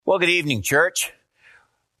Well, good evening, church.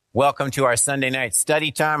 Welcome to our Sunday night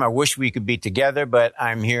study time. I wish we could be together, but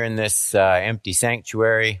I'm here in this empty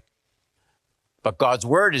sanctuary. But God's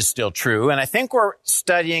Word is still true, and I think we're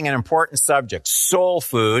studying an important subject, soul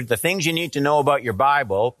food, the things you need to know about your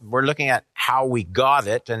Bible. We're looking at how we got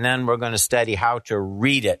it, and then we're going to study how to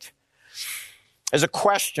read it. There's a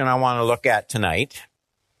question I want to look at tonight,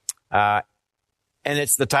 and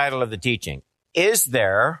it's the title of the teaching. Is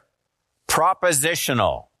there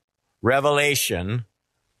propositional revelation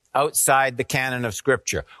outside the canon of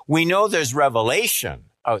Scripture? We know there's revelation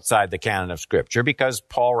outside the canon of Scripture because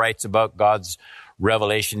Paul writes about God's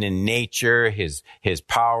revelation in nature, his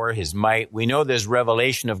power, his might. We know there's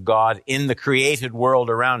revelation of God in the created world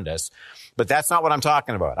around us, but that's not what I'm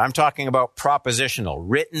talking about. I'm talking about propositional,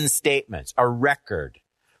 written statements, a record.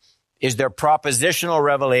 Is there propositional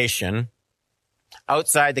revelation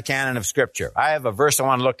outside the canon of Scripture? I have a verse I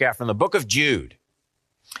want to look at from the book of Jude.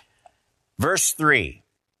 Verse 3,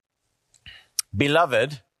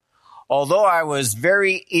 Beloved, although I was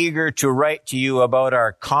very eager to write to you about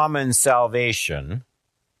our common salvation,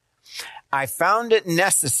 I found it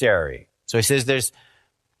necessary. So he says there's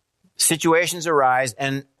situations arise,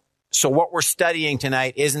 and so what we're studying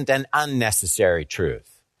tonight isn't an unnecessary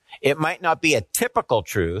truth. It might not be a typical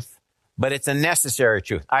truth, but it's a necessary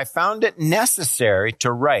truth. I found it necessary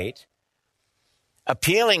to write,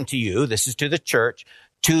 appealing to you, this is to the church,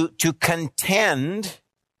 to contend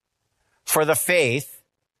for the faith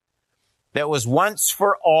that was once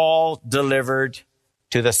for all delivered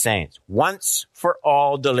to the saints. Once for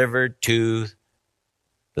all delivered to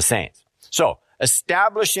the saints. So,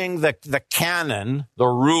 establishing the canon, the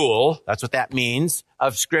rule, that's what that means,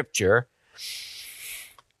 of Scripture,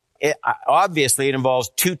 obviously it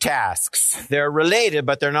involves two tasks. They're related,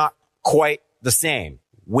 but they're not quite the same.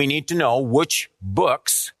 We need to know which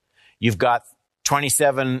books. You've got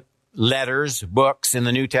 27 letters, books in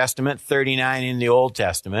the New Testament, 39 in the Old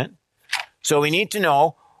Testament. So we need to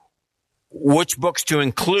know which books to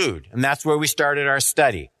include, and that's where we started our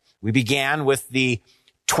study. We began with the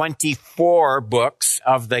 24 books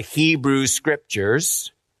of the Hebrew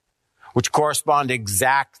Scriptures, which correspond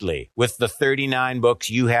exactly with the 39 books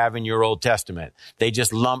you have in your Old Testament. They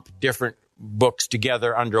just lump different books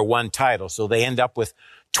together under one title, so they end up with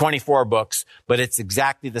 24 books, but it's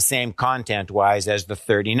exactly the same content-wise as the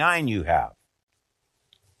 39 you have.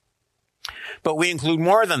 But we include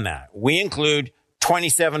more than that. We include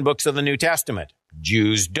 27 books of the New Testament.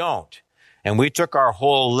 Jews don't. And we took our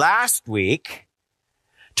whole last week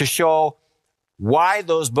to show why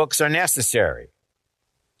those books are necessary.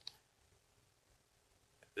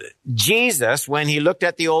 Jesus, when he looked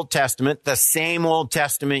at the Old Testament, the same Old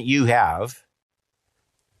Testament you have,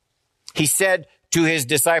 he said to his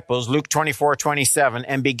disciples, Luke 24:27,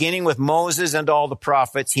 and beginning with Moses and all the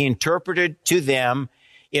prophets, he interpreted to them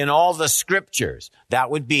in all the Scriptures. That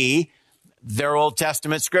would be their Old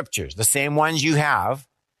Testament Scriptures, the same ones you have.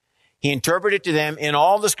 He interpreted to them in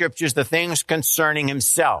all the Scriptures the things concerning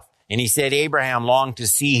himself. And he said Abraham longed to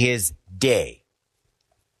see his day.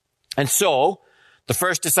 And so, the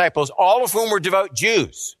first disciples, all of whom were devout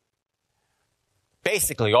Jews,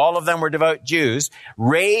 basically all of them were devout Jews,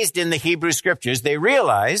 raised in the Hebrew Scriptures, they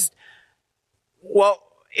realized, well,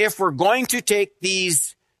 if we're going to take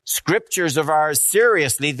these Scriptures of ours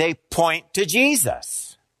seriously, they point to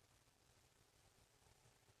Jesus.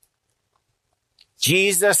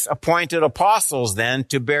 Jesus appointed apostles then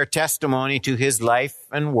to bear testimony to his life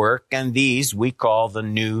and work, and these we call the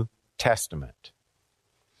New Testament.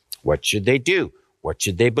 What should they do? What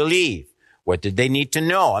should they believe? What did they need to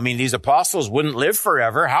know? I mean, these apostles wouldn't live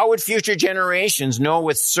forever. How would future generations know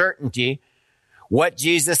with certainty what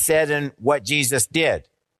Jesus said and what Jesus did?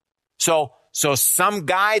 So some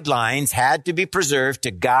guidelines had to be preserved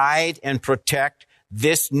to guide and protect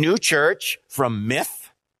this new church from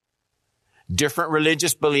myth, different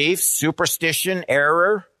religious beliefs, superstition,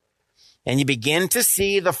 error. And you begin to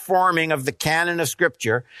see the forming of the canon of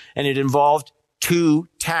Scripture, and it involved two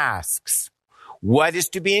tasks. What is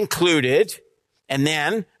to be included, and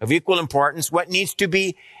then, of equal importance, what needs to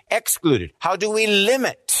be excluded? How do we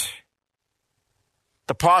limit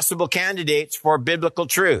the possible candidates for biblical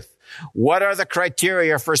truth? What are the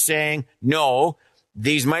criteria for saying, no,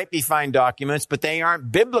 these might be fine documents, but they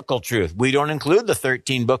aren't biblical truth? We don't include the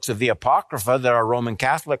 13 books of the Apocrypha that our Roman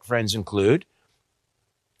Catholic friends include.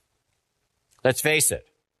 Let's face it.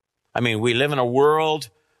 I mean, we live in a world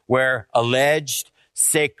where alleged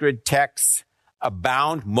sacred texts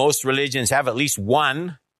abound. Most religions have at least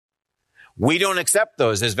one. We don't accept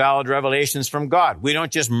those as valid revelations from God. We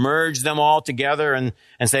don't just merge them all together and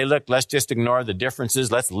say, look, let's just ignore the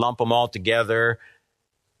differences. Let's lump them all together.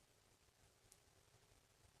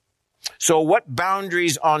 So what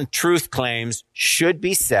boundaries on truth claims should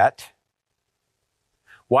be set?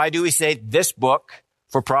 Why do we say this book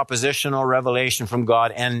for propositional revelation from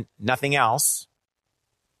God and nothing else?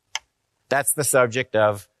 That's the subject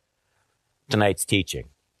of tonight's teaching.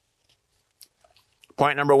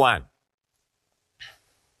 Point number 1.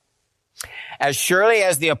 As surely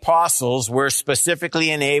as the apostles were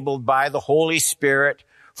specifically enabled by the Holy Spirit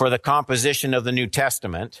for the composition of the New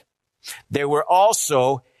Testament, they were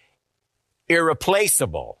also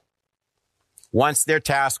irreplaceable once their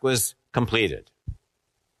task was completed.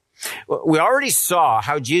 We already saw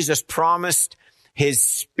how Jesus promised his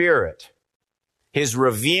Spirit, his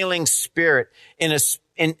revealing Spirit,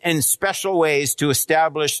 in special ways to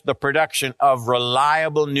establish the production of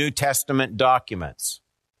reliable New Testament documents.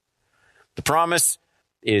 The promise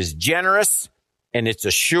is generous and it's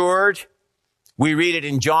assured. We read it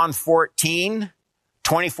in John 14,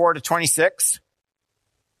 24 to 26.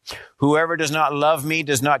 Whoever does not love me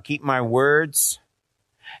does not keep my words.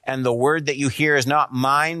 And the word that you hear is not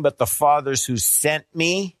mine, but the Father's who sent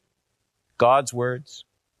me. God's words.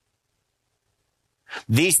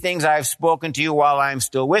 These things I have spoken to you while I am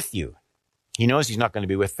still with you. He knows he's not going to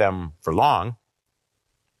be with them for long.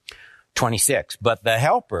 26. But the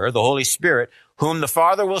Helper, the Holy Spirit, whom the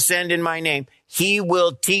Father will send in my name, he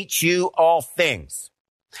will teach you all things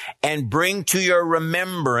and bring to your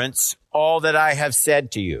remembrance all that I have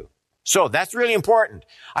said to you. So that's really important.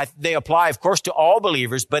 They apply, of course, to all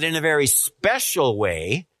believers, but in a very special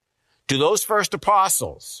way to those first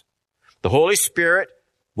apostles. The Holy Spirit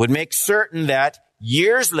would make certain that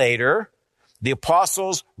years later, the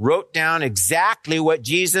apostles wrote down exactly what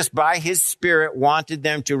Jesus, by his Spirit, wanted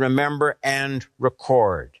them to remember and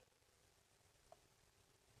record.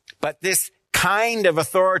 But this kind of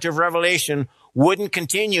authoritative revelation wouldn't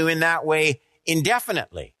continue in that way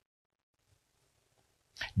indefinitely.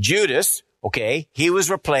 Judas, he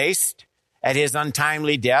was replaced at his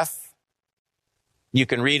untimely death. You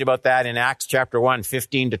can read about that in Acts chapter 1,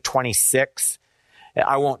 15 to 26.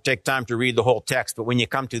 I won't take time to read the whole text, but when you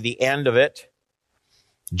come to the end of it,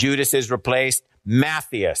 Judas is replaced.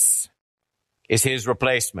 Matthias is his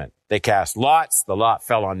replacement. They cast lots. The lot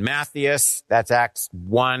fell on Matthias. That's Acts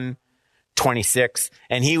 1, 26.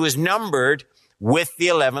 And he was numbered with the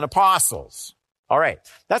 11 apostles. All right.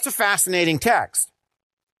 That's a fascinating text.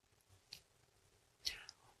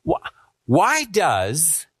 Why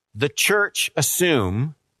does the church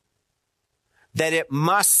assume that it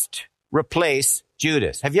must replace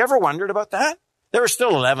Judas? Have you ever wondered about that? There were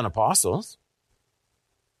still 11 apostles.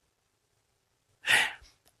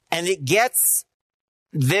 And it gets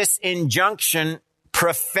this injunction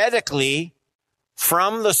prophetically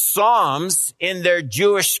from the Psalms in their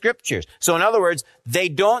Jewish scriptures. So in other words, they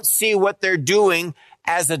don't see what they're doing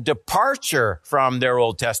as a departure from their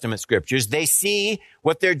Old Testament scriptures. They see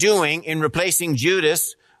what they're doing in replacing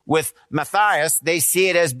Judas with Matthias. They see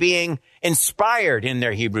it as being inspired in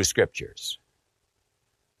their Hebrew scriptures.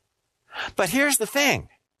 But here's the thing.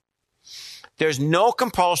 There's no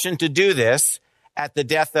compulsion to do this at the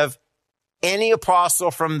death of any apostle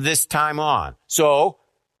from this time on. So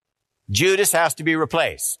Judas has to be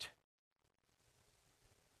replaced.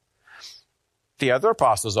 The other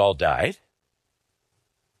apostles all died.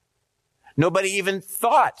 Nobody even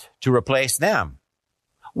thought to replace them.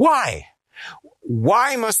 Why?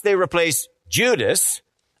 Why must they replace Judas,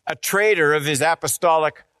 a traitor of his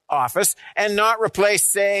apostolic office, and not replace,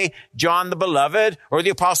 say, John the Beloved, or the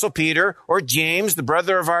Apostle Peter, or James, the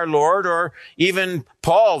brother of our Lord, or even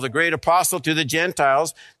Paul, the great apostle to the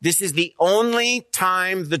Gentiles? This is the only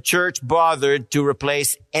time the church bothered to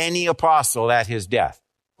replace any apostle at his death.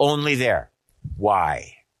 Only there.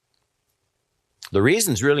 Why? The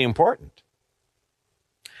reason's really important.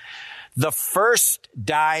 The first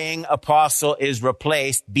dying apostle is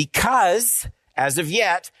replaced because, as of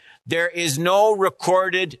yet, there is no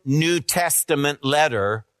recorded New Testament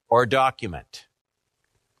letter or document.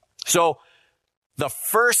 So the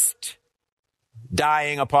first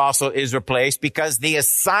dying apostle is replaced because the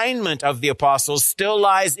assignment of the apostles still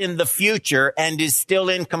lies in the future and is still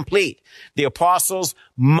incomplete. The apostles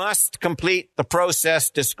must complete the process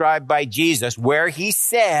described by Jesus, where he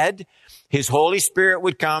said his Holy Spirit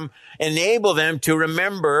would come, enable them to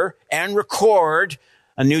remember and record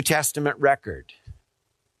a New Testament record.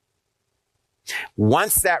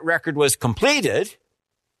 Once that record was completed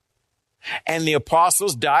and the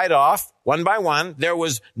apostles died off one by one, there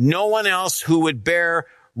was no one else who would bear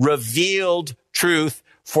revealed truth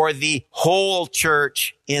for the whole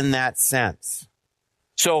church in that sense.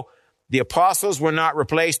 So the apostles were not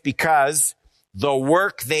replaced because the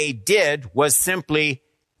work they did was simply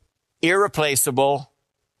irreplaceable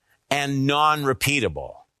and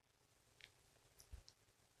non-repeatable.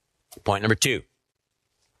 Point number 2.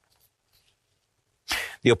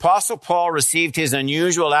 The Apostle Paul received his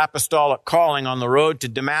unusual apostolic calling on the road to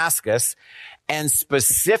Damascus and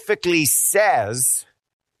specifically says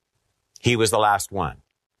he was the last one.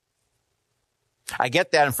 I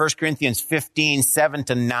get that in 1 Corinthians 15,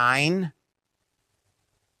 7-9.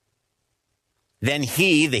 Then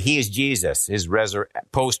he is Jesus, his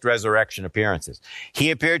post-resurrection appearances.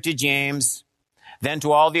 He appeared to James, then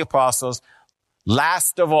to all the apostles.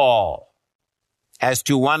 Last of all, as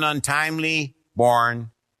to one untimely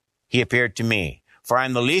born, he appeared to me. For I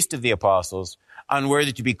am the least of the apostles,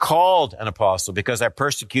 unworthy to be called an apostle, because I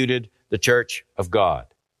persecuted the church of God.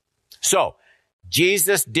 So,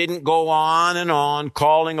 Jesus didn't go on and on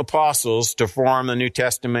calling apostles to form the New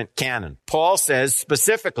Testament canon. Paul says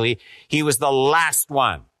specifically he was the last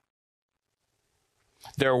one.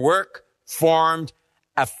 Their work formed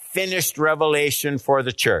a finished revelation for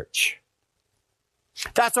the church.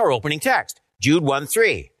 That's our opening text, Jude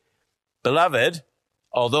 1:3. Beloved,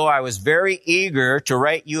 although I was very eager to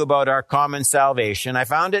write you about our common salvation, I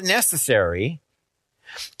found it necessary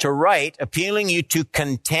to write appealing you to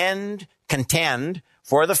contend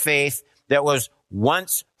for the faith that was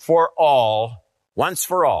once for all.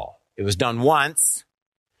 It was done once,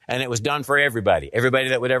 and it was done for everybody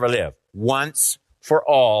that would ever live. Once for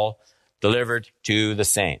all, delivered to the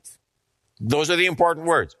saints. Those are the important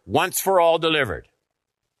words. Once for all delivered.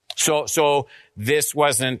 So this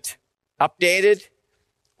wasn't updated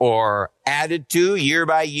or added to year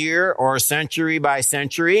by year or century by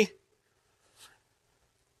century.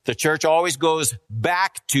 The church always goes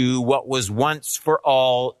back to what was once for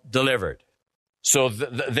all delivered. So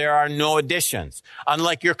there are no additions.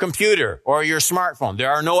 Unlike your computer or your smartphone,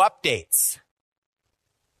 there are no updates.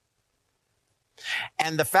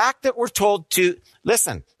 And the fact that we're told to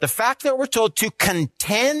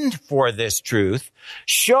contend for this truth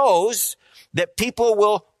shows that people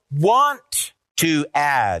will want to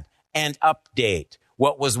add and update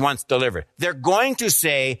what was once delivered. They're going to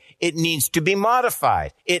say it needs to be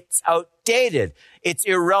modified. It's outdated. It's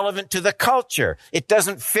irrelevant to the culture. It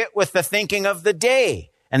doesn't fit with the thinking of the day.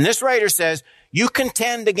 And this writer says, you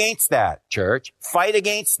contend against that, church. Fight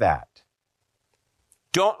against that.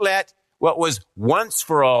 Don't let what was once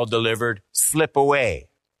for all delivered slip away.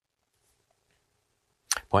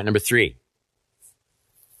 Point number 3.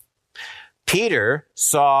 Peter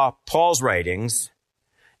saw Paul's writings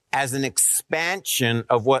as an expansion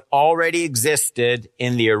of what already existed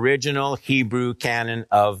in the original Hebrew canon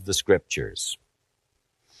of the scriptures.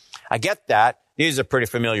 I get that. These are pretty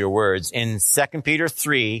familiar words in 2 Peter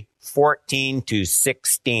 3,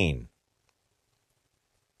 14-16.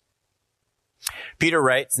 Peter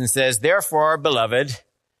writes and says, therefore, beloved,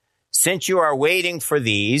 since you are waiting for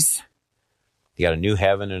these, you got a new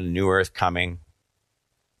heaven and a new earth coming,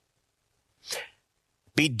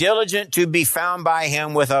 be diligent to be found by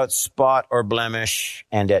him without spot or blemish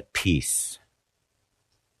and at peace.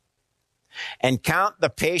 And count the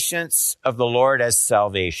patience of the Lord as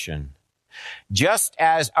salvation, just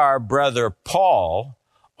as our brother Paul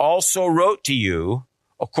also wrote to you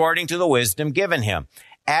according to the wisdom given him,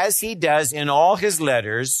 as he does in all his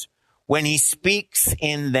letters when he speaks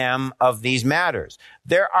in them of these matters.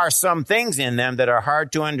 There are some things in them that are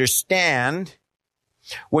hard to understand,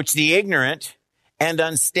 which the ignorant and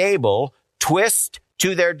unstable twist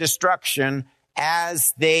to their destruction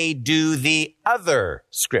as they do the other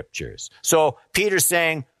scriptures. So Peter's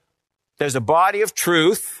saying there's a body of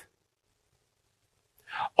truth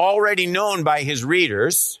already known by his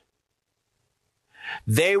readers.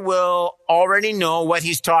 They will already know what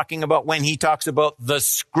he's talking about when he talks about the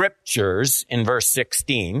scriptures in verse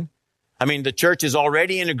 16. I mean, the church is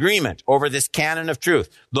already in agreement over this canon of truth.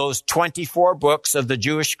 Those 24 books of the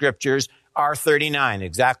Jewish scriptures are 39,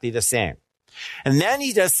 exactly the same. And then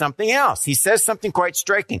he does something else. He says something quite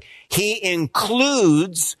striking. He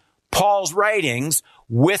includes Paul's writings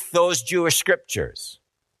with those Jewish scriptures.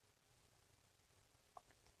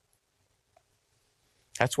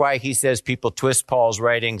 That's why he says people twist Paul's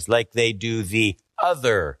writings like they do the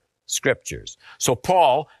other scriptures. So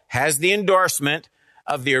Paul has the endorsement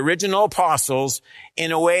of the original apostles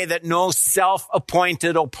in a way that no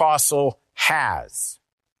self-appointed apostle has.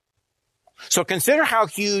 So consider how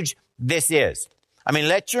huge this is. I mean,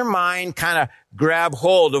 let your mind kind of grab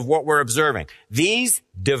hold of what we're observing. These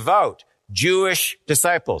devout Jewish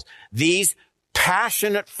disciples, these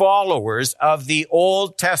passionate followers of the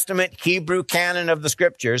Old Testament Hebrew canon of the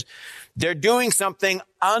scriptures, they're doing something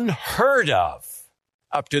unheard of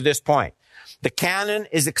up to this point. The canon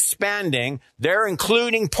is expanding. They're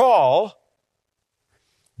including Paul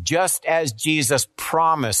just as Jesus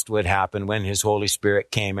promised would happen when his Holy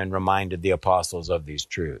Spirit came and reminded the apostles of these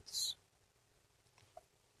truths.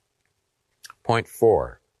 Point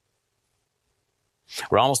 4.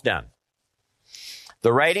 We're almost done.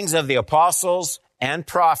 The writings of the apostles and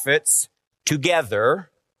prophets together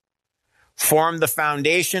form the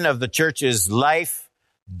foundation of the church's life,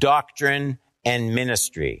 doctrine, and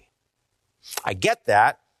ministry. I get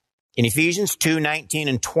that in Ephesians 2:19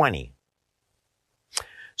 and 20.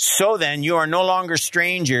 So then, you are no longer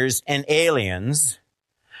strangers and aliens,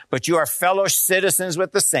 but you are fellow citizens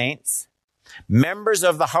with the saints, members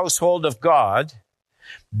of the household of God,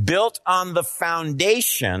 built on the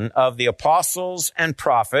foundation of the apostles and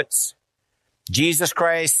prophets, Jesus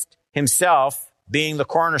Christ himself being the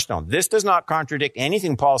cornerstone. This does not contradict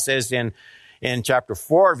anything Paul says in chapter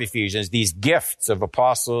 4 of Ephesians, these gifts of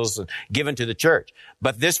apostles given to the church.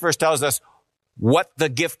 But this verse tells us what the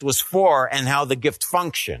gift was for and how the gift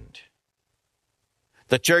functioned.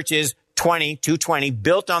 The church is 2:20,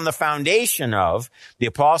 built on the foundation of the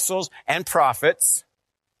apostles and prophets,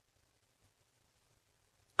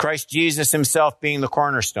 Christ Jesus himself being the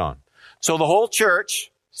cornerstone. So the whole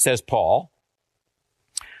church, says Paul,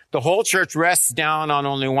 the whole church rests down on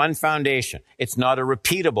only one foundation. It's not a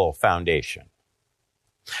repeatable foundation.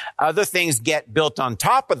 Other things get built on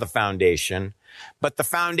top of the foundation, but the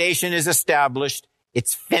foundation is established.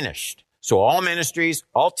 It's finished. So all ministries,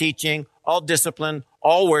 all teaching, all discipline,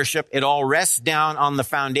 all worship, it all rests down on the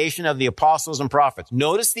foundation of the apostles and prophets.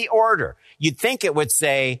 Notice the order. You'd think it would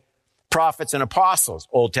say prophets and apostles,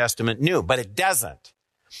 Old Testament, New, but it doesn't.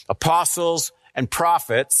 Apostles and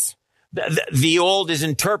prophets, the old is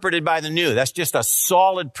interpreted by the new. That's just a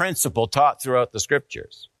solid principle taught throughout the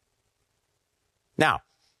scriptures. Now,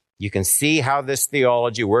 you can see how this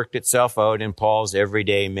theology worked itself out in Paul's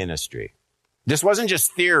everyday ministry. This wasn't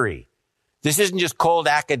just theory. This isn't just cold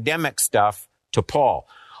academic stuff to Paul.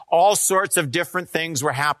 All sorts of different things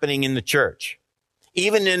were happening in the church,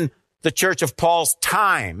 even in the church of Paul's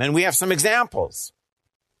time. And we have some examples.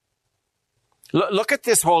 Look at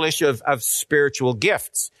this whole issue of spiritual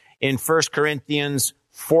gifts in 1 Corinthians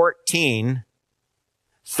 14,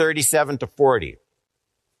 37 to 40.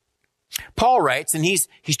 Paul writes, and he's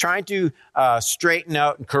trying to straighten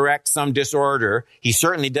out and correct some disorder. He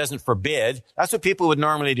certainly doesn't forbid. That's what people would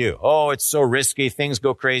normally do. Oh, it's so risky. Things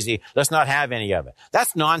go crazy. Let's not have any of it.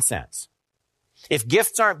 That's nonsense. If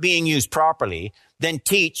gifts aren't being used properly, then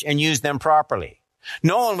teach and use them properly.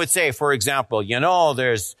 No one would say, for example,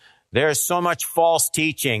 there's so much false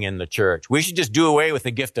teaching in the church. We should just do away with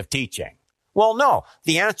the gift of teaching. Well, no.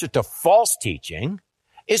 The answer to false teaching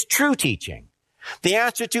is true teaching. The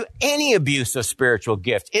answer to any abuse of spiritual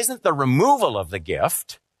gift isn't the removal of the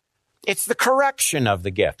gift. It's the correction of the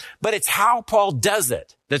gift. But it's how Paul does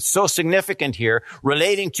it that's so significant here,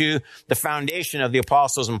 relating to the foundation of the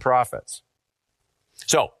apostles and prophets.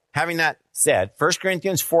 So, having that said, 1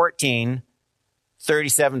 Corinthians 14,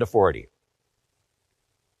 37 to 40.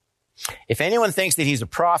 If anyone thinks that he's a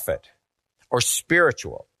prophet or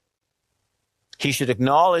spiritual, he should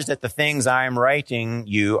acknowledge that the things I am writing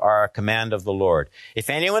you are a command of the Lord. If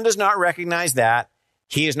anyone does not recognize that,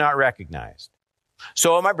 he is not recognized.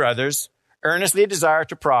 So, my brothers, earnestly desire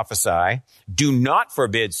to prophesy. Do not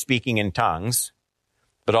forbid speaking in tongues,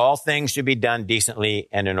 but all things should be done decently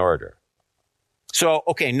and in order. So,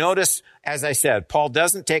 notice, as I said, Paul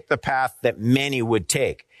doesn't take the path that many would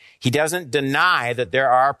take. He doesn't deny that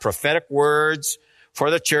there are prophetic words for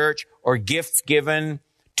the church or gifts given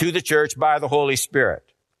to the church by the Holy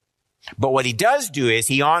Spirit. But what he does do is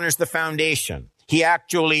he honors the foundation. He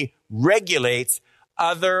actually regulates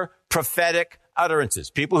other prophetic utterances.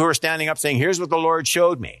 People who are standing up saying, here's what the Lord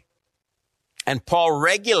showed me. And Paul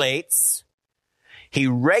regulates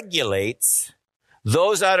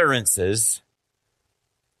those utterances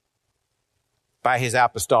by his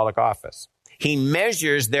apostolic office. He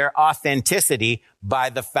measures their authenticity by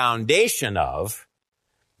the foundation of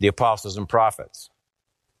the apostles and prophets.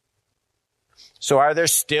 So are there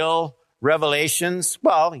still revelations?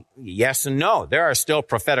 Well, yes and no. There are still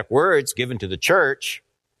prophetic words given to the church.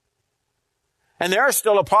 And there are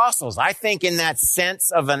still apostles. I think in that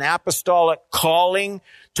sense of an apostolic calling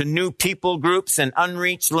to new people groups and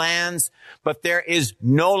unreached lands, but there is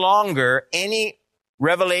no longer any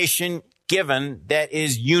revelation given that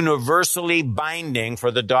is universally binding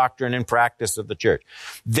for the doctrine and practice of the church.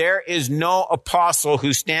 There is no apostle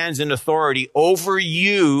who stands in authority over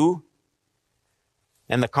you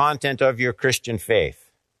and the content of your Christian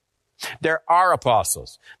faith. There are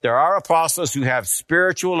apostles. There are apostles who have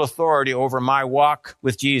spiritual authority over my walk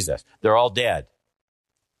with Jesus. They're all dead.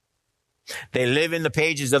 They live in the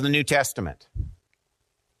pages of the New Testament.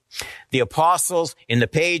 The apostles in the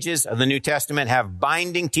pages of the New Testament have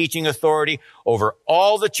binding teaching authority over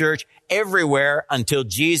all the church everywhere until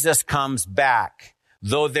Jesus comes back.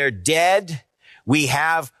 Though they're dead, we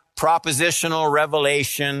have propositional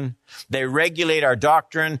revelation. They regulate our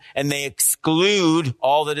doctrine and they exclude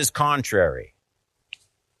all that is contrary.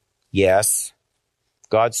 Yes,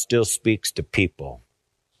 God still speaks to people.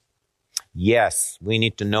 Yes, we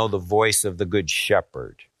need to know the voice of the Good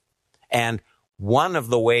Shepherd. And one of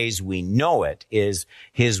the ways we know it is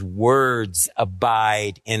his words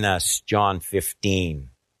abide in us, John 15.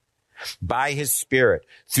 By his Spirit,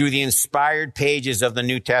 through the inspired pages of the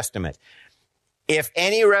New Testament. If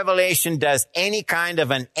any revelation does any kind of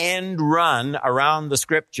an end run around the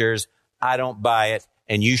scriptures, I don't buy it,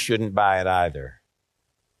 and you shouldn't buy it either.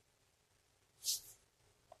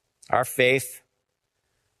 Our faith,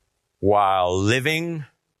 while living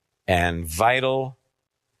and vital,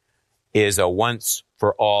 is a once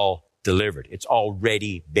for all delivered. It's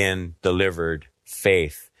already been delivered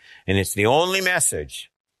faith. And it's the only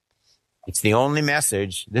message. It's the only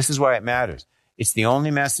message. This is why it matters. It's the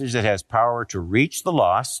only message that has power to reach the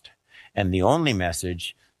lost and the only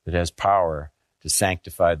message that has power to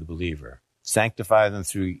sanctify the believer. Sanctify them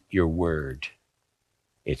through your word.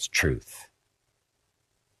 It's truth.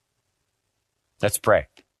 Let's pray.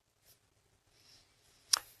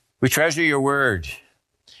 We treasure your word.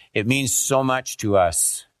 It means so much to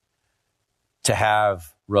us to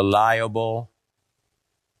have reliable,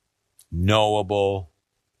 knowable,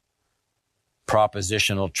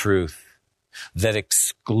 propositional truth that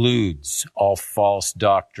excludes all false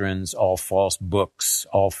doctrines, all false books,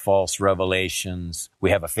 all false revelations.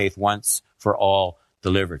 We have a faith once for all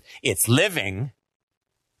delivered. It's living,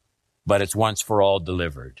 but it's once for all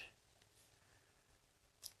delivered.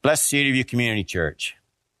 Bless Cedar View Community Church.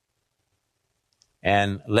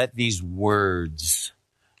 And let these words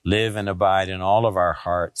live and abide in all of our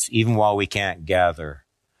hearts, even while we can't gather.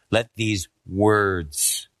 Let these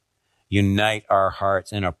words unite our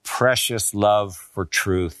hearts in a precious love for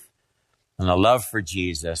truth and a love for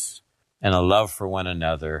Jesus and a love for one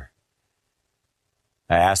another.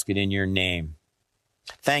 I ask it in your name.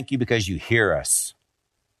 Thank you because you hear us.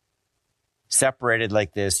 Separated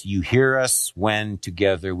like this, you hear us when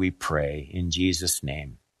together we pray in Jesus'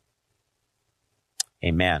 name.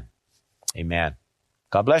 Amen. Amen.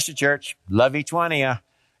 God bless you, church. Love each one of you.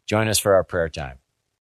 Join us for our prayer time.